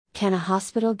Can a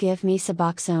hospital give me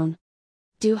Suboxone?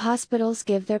 Do hospitals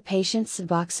give their patients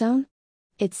Suboxone?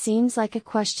 It seems like a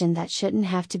question that shouldn't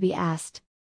have to be asked.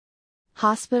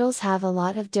 Hospitals have a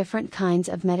lot of different kinds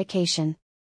of medication.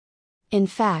 In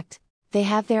fact, they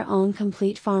have their own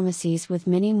complete pharmacies with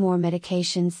many more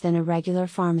medications than a regular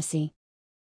pharmacy.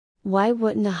 Why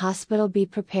wouldn't a hospital be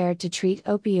prepared to treat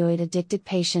opioid-addicted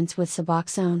patients with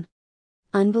Suboxone?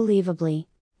 Unbelievably,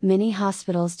 many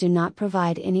hospitals do not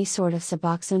provide any sort of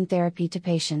Suboxone therapy to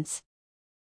patients.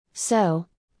 So,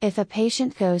 if a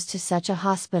patient goes to such a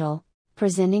hospital,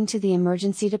 presenting to the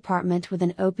emergency department with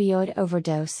an opioid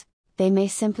overdose, they may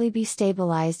simply be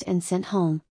stabilized and sent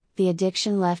home, the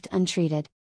addiction left untreated.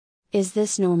 Is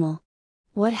this normal?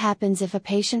 What happens if a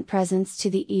patient presents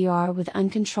to the ER with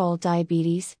uncontrolled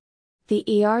diabetes? The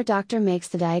ER doctor makes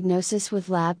the diagnosis with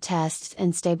lab tests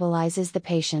and stabilizes the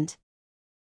patient.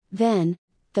 Then,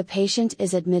 the patient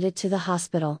is admitted to the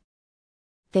hospital.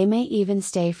 They may even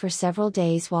stay for several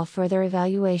days while further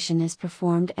evaluation is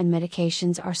performed and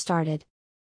medications are started.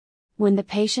 When the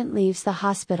patient leaves the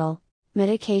hospital,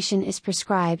 medication is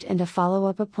prescribed and a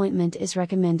follow-up appointment is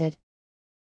recommended.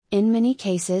 In many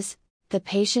cases, the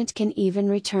patient can even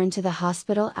return to the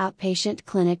hospital outpatient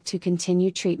clinic to continue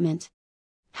treatment.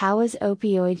 How is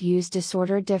opioid use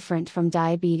disorder different from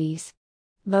diabetes?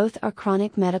 Both are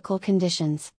chronic medical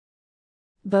conditions.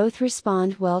 Both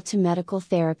respond well to medical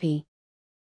therapy.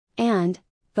 And,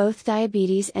 both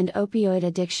diabetes and opioid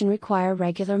addiction require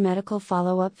regular medical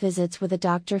follow-up visits with a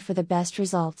doctor for the best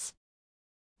results.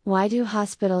 Why do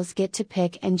hospitals get to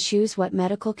pick and choose what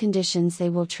medical conditions they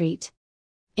will treat?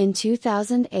 In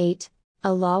 2008,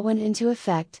 a law went into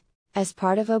effect, as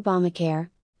part of Obamacare,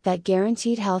 that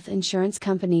guaranteed health insurance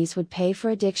companies would pay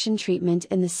for addiction treatment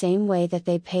in the same way that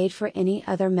they paid for any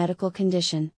other medical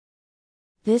condition.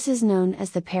 This is known as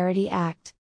the Parity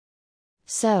Act.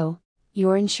 So,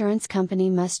 your insurance company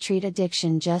must treat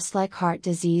addiction just like heart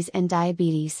disease and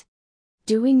diabetes.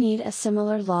 Do we need a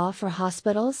similar law for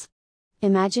hospitals?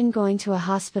 Imagine going to a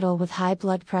hospital with high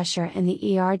blood pressure and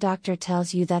the ER doctor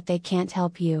tells you that they can't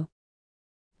help you.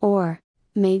 Or,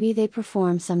 maybe they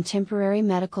perform some temporary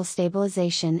medical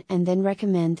stabilization and then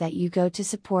recommend that you go to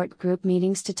support group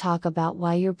meetings to talk about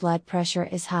why your blood pressure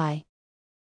is high.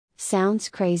 Sounds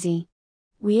crazy.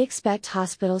 We expect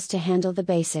hospitals to handle the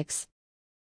basics.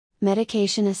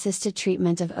 Medication-assisted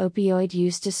treatment of opioid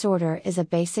use disorder is a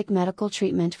basic medical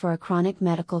treatment for a chronic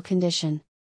medical condition.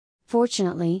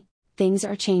 Fortunately, things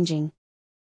are changing.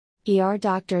 ER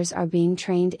doctors are being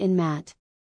trained in MAT.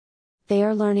 They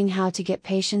are learning how to get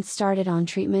patients started on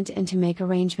treatment and to make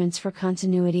arrangements for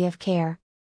continuity of care.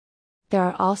 There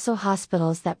are also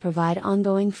hospitals that provide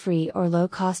ongoing free or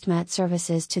low-cost MAT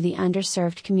services to the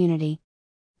underserved community.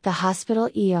 The hospital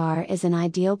ER is an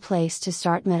ideal place to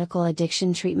start medical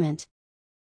addiction treatment.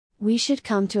 We should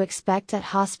come to expect that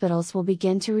hospitals will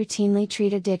begin to routinely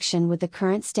treat addiction with the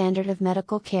current standard of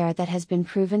medical care that has been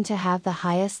proven to have the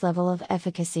highest level of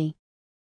efficacy.